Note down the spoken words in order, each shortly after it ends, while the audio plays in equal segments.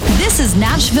is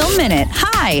Nashville Minute.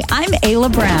 Hi, I'm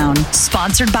Ayla Brown.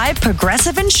 Sponsored by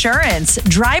Progressive Insurance.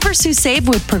 Drivers who save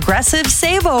with Progressive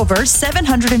save over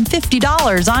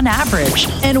 $750 on average.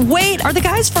 And wait, are the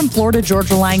guys from Florida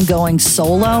Georgia Line going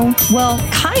solo? Well,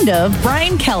 kind of.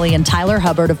 Brian Kelly and Tyler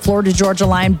Hubbard of Florida Georgia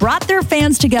Line brought their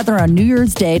fans together on New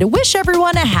Year's Day to wish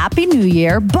everyone a happy new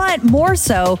year, but more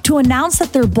so to announce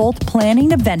that they're both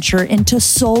planning to venture into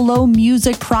solo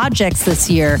music projects this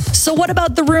year. So what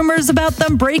about the rumors about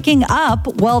them breaking up?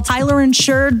 Well, Tyler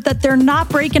ensured that they're not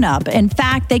breaking up. In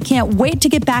fact, they can't wait to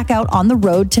get back out on the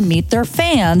road to meet their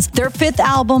fans. Their fifth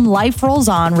album, Life Rolls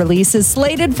On, release is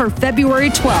slated for February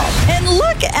 12th. And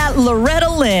look at Loretta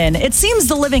Lynn. It seems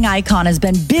the living icon has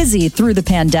been busy through the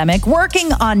pandemic,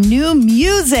 working on new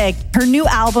music. Her new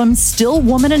album, Still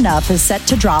Woman Enough, is set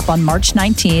to drop on March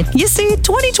 19th. You see,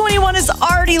 2021 is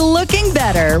already looking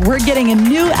better. We're getting a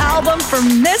new album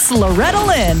from Miss Loretta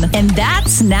Lynn. And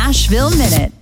that's Nashville Minute.